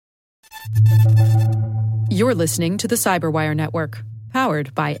You're listening to the Cyberwire Network,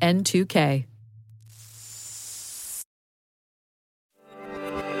 powered by N2K.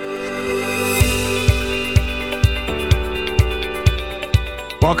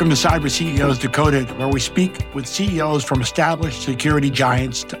 Welcome to Cyber CEOs Decoded, where we speak with CEOs from established security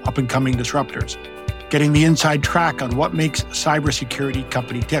giants to up-and-coming disruptors, getting the inside track on what makes a cybersecurity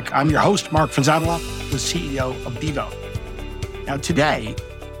company tick. I'm your host, Mark Fanzadala, the CEO of Devo. Now today,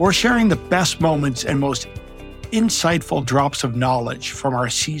 we're sharing the best moments and most insightful drops of knowledge from our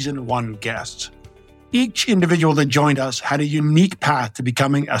Season 1 guests. Each individual that joined us had a unique path to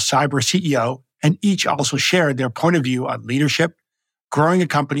becoming a cyber CEO, and each also shared their point of view on leadership, growing a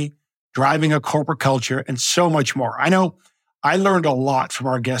company, driving a corporate culture, and so much more. I know I learned a lot from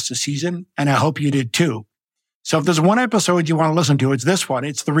our guests this season, and I hope you did too. So if there's one episode you want to listen to, it's this one.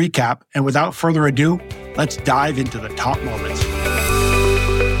 It's the recap. And without further ado, let's dive into the top moments.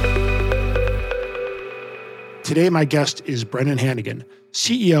 Today, my guest is Brendan Hannigan,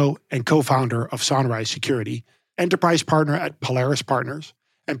 CEO and co-founder of Sunrise Security, enterprise partner at Polaris Partners,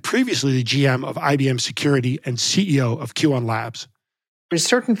 and previously the GM of IBM Security and CEO of Q1 Labs. There's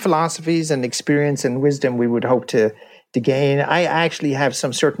certain philosophies and experience and wisdom we would hope to gain. I actually have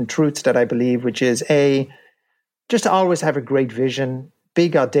some certain truths that I believe, which is just to always have a great vision,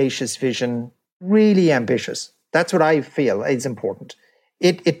 big audacious vision, really ambitious. That's what I feel is important.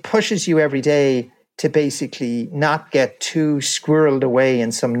 It pushes you every day to basically not get too squirreled away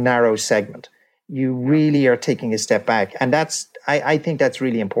in some narrow segment. You really are taking a step back. And I think that's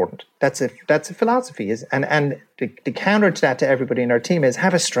really important. That's a philosophy. And the counter to that to everybody in our team is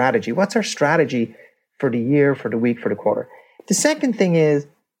have a strategy. What's our strategy for the year, for the week, for the quarter? The second thing is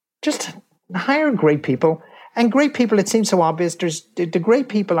just hire great people. And great people, it seems so obvious. The great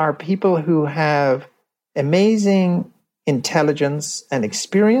people are people who have amazing intelligence and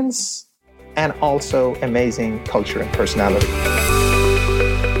experience and also amazing culture and personality.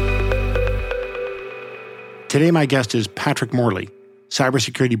 Today, my guest is Patrick Morley,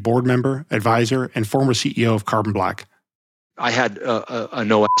 cybersecurity board member, advisor, and former CEO of Carbon Black. I had a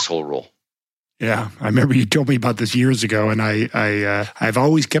no asshole rule. Yeah, I remember you told me about this years ago, and I've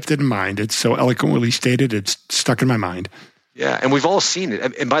always kept it in mind. It's so eloquently stated, it's stuck in my mind. Yeah, and we've all seen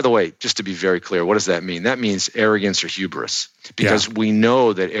it. And by the way, just to be very clear, what does that mean? That means arrogance or hubris, because we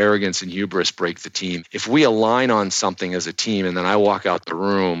know that arrogance and hubris break the team. If we align on something as a team and then I walk out of the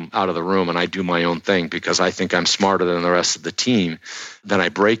room and I do my own thing because I think I'm smarter than the rest of the team, then I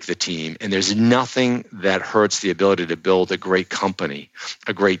break the team. And there's nothing that hurts the ability to build a great company,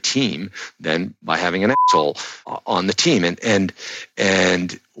 a great team, than by having an asshole on the team.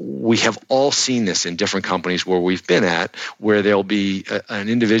 And we have all seen this in different companies where we've been at, where there'll be an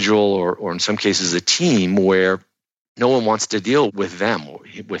individual or in some cases a team where no one wants to deal with them,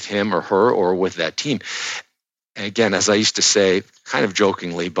 with him or her or with that team. And again, as I used to say, kind of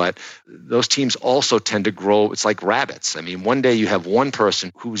jokingly, but those teams also tend to grow. It's like rabbits. I mean, one day you have one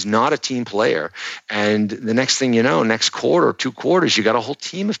person who's not a team player, and the next thing you know, next quarter, 2 quarters, you got a whole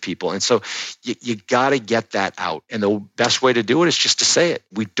team of people. And so you got to get that out. And the best way to do it is just to say it.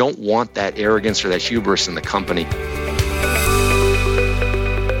 We don't want that arrogance or that hubris in the company.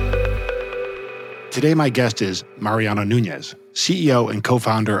 Today, my guest is Mariano Nunez, CEO and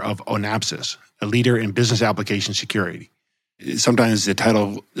co-founder of Onapsis, a leader in business application security. Sometimes the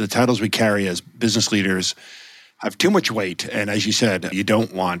titles we carry as business leaders have too much weight. And as you said, you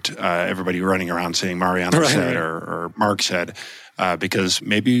don't want everybody running around saying Mariano said or Mark said, because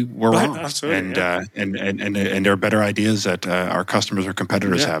maybe we're wrong. Absolutely, and there are better ideas that our customers or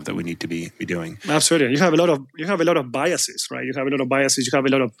competitors have that we need to be doing. Absolutely. You have a lot of biases, right? You have a lot of biases. You have a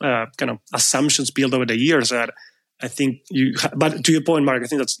lot of kind of assumptions built over the years that I think but to your point, Mark, I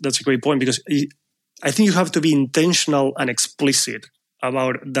think that's a great point, because I think you have to be intentional and explicit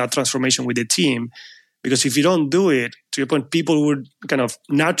about that transformation with the team. Because if you don't do it, to your point, people would kind of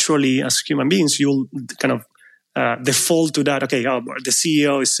naturally, as human beings, you'll kind of default to that. Okay, the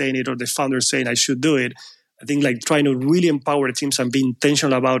CEO is saying it or the founder is saying I should do it. I think like trying to really empower the teams and be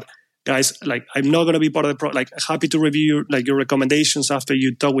intentional about, guys, like I'm not going to be part of the happy to review your recommendations after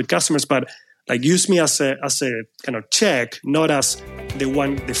you talk with customers, but like use me as a kind of check, not as the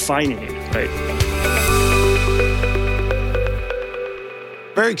one defining it, right?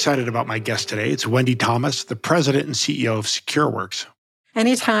 Very excited about my guest today. It's Wendy Thomas, the president and CEO of SecureWorks.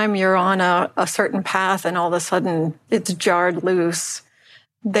 Anytime you're on a certain path and all of a sudden it's jarred loose,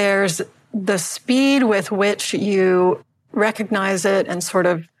 there's the speed with which you recognize it and sort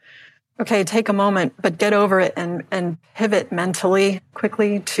of, okay, take a moment, but get over it and pivot mentally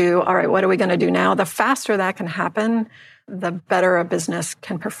quickly to, all right, what are we going to do now? The faster that can happen, the better a business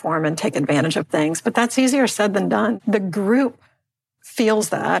can perform and take advantage of things. But that's easier said than done. The group feels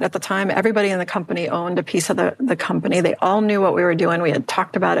that. At the time, everybody in the company owned a piece of the company. They all knew what we were doing. We had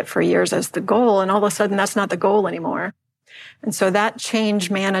talked about it for years as the goal, and all of a sudden, that's not the goal anymore. And so that change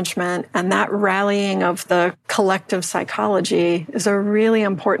management and that rallying of the collective psychology is a really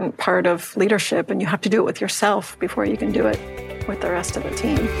important part of leadership, and you have to do it with yourself before you can do it with the rest of the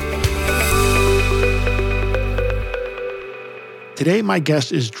team. Today, my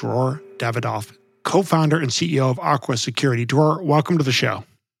guest is Dror Davidoff, co-founder and CEO of Aqua Security. Dror, welcome to the show.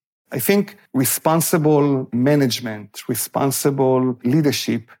 I think responsible management, responsible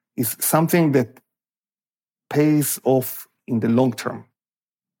leadership is something that pays off in the long term,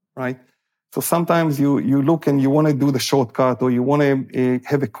 right? So sometimes you look and you want to do the shortcut or you want to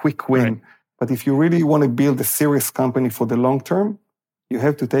have a quick win. Right. But if you really want to build a serious company for the long term, you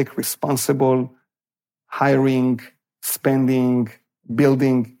have to take responsible hiring, spending,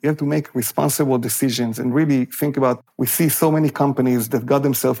 building. You have to make responsible decisions and really think about, we see so many companies that got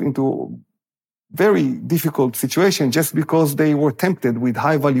themselves into very difficult situation just because they were tempted with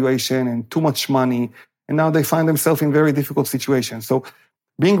high valuation and too much money. And now they find themselves in very difficult situations. So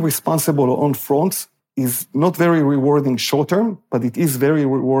being responsible on fronts is not very rewarding short-term, but it is very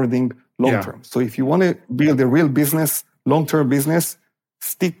rewarding long-term. Yeah. So if you want to build a real business, long-term business,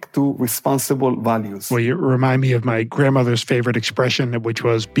 stick to responsible values. Well, you remind me of my grandmother's favorite expression, which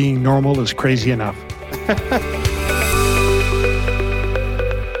was, being normal is crazy enough.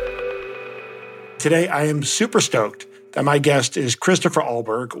 Today, I am super stoked that my guest is Christopher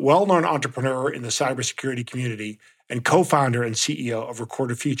Ahlberg, well-known entrepreneur in the cybersecurity community and co-founder and CEO of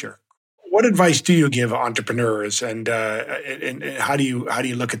Recorded Future. What advice do you give entrepreneurs, and how do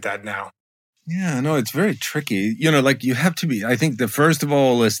you look at that now? Yeah, no, it's very tricky. You have to be, I think the first of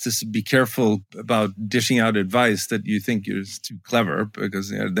all is to be careful about dishing out advice that you think is too clever,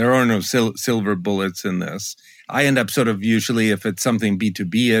 because there are no silver bullets in this. I end up sort of usually, if it's something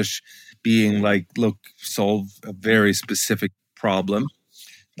B2B-ish, being like, look, solve a very specific problem.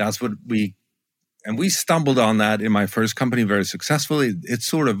 That's what we stumbled on that in my first company very successfully. It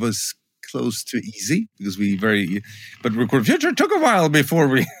sort of was close to easy because but Recorded Future took a while before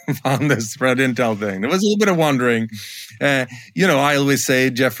we found this threat intel thing. There was a little bit of wondering. I always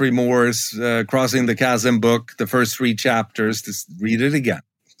say Jeffrey Moore's Crossing the Chasm book, the first 3 chapters, just read it again.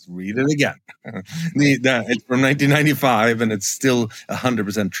 Read it again. It's from 1995, and it's still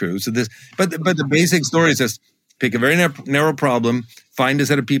 100% true. So but the basic story is just pick a very narrow problem, find a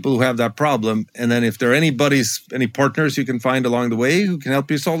set of people who have that problem, and then if there are any partners you can find along the way who can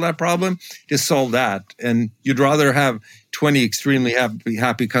help you solve that problem, just solve that. And you'd rather have 20 extremely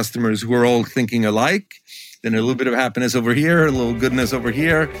happy customers who are all thinking alike than a little bit of happiness over here, a little goodness over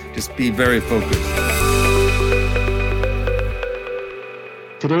here. Just be very focused.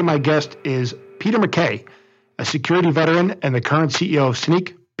 Today, my guest is Peter McKay, a security veteran and the current CEO of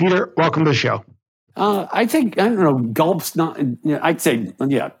Snyk. Peter, welcome to the show. I think, Gulp's not, I'd say,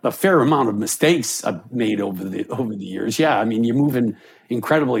 a fair amount of mistakes I've made over the years. Yeah, I mean, you're moving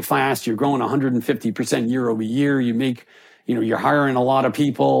incredibly fast. You're growing 150% year over year. You make, you're hiring a lot of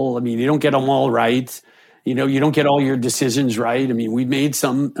people. I mean, you don't get them all right. You don't get all your decisions right. I mean, we made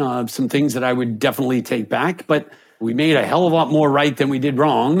some things that I would definitely take back, but we made a hell of a lot more right than we did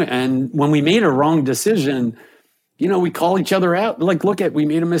wrong. And when we made a wrong decision, we call each other out. Like, we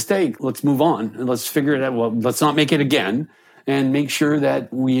made a mistake. Let's move on and let's figure it out. Well, let's not make it again, and make sure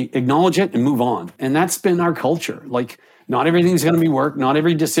that we acknowledge it and move on. And that's been our culture. Like, not everything's going to be work. Not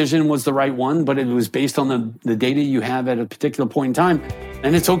every decision was the right one, but it was based on the data you have at a particular point in time.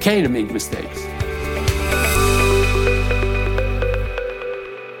 And it's okay to make mistakes.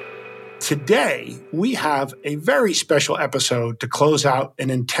 Today, we have a very special episode to close out an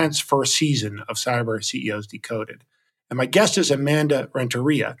intense first season of Cyber CEOs Decoded. And my guest is Amanda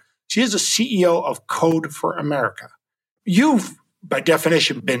Renteria. She is the CEO of Code for America. You've, by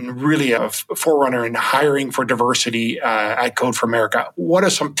definition, been really a forerunner in hiring for diversity at Code for America. What are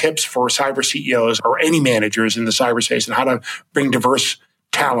some tips for cyber CEOs or any managers in the cyberspace and how to bring diverse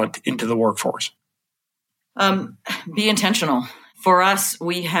talent into the workforce? Be intentional. For us,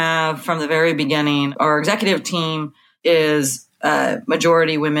 we have, from the very beginning, our executive team is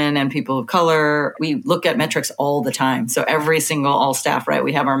majority women and people of color. We look at metrics all the time. So all staff, right?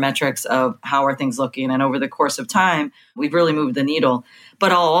 We have our metrics of how are things looking. And over the course of time, we've really moved the needle.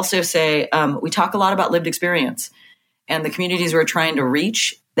 But I'll also say we talk a lot about lived experience. And the communities we're trying to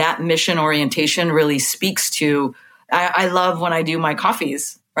reach, that mission orientation really speaks to, I love when I do my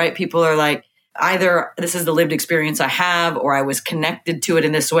coffees, right? People are like, either this is the lived experience I have, or I was connected to it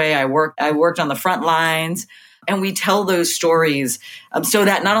in this way. I worked on the front lines. And we tell those stories so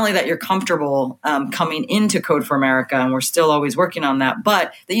that not only that you're comfortable coming into Code for America, and we're still always working on that,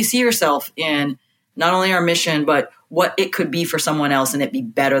 but that you see yourself in not only our mission, but what it could be for someone else and it be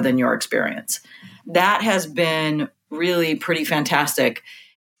better than your experience. That has been really pretty fantastic.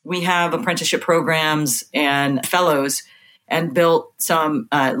 We have apprenticeship programs and fellows and built some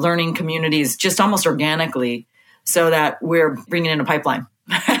learning communities just almost organically so that we're bringing in a pipeline.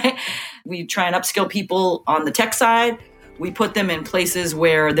 We try and upskill people on the tech side. We put them in places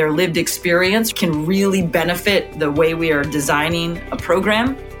where their lived experience can really benefit the way we are designing a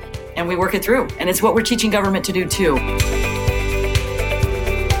program, and we work it through. And it's what we're teaching government to do too.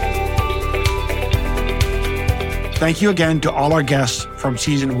 Thank you again to all our guests from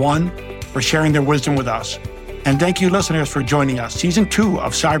Season 1 for sharing their wisdom with us. And thank you, listeners, for joining us. Season 2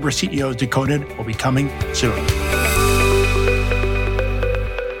 of Cyber CEOs Decoded will be coming soon.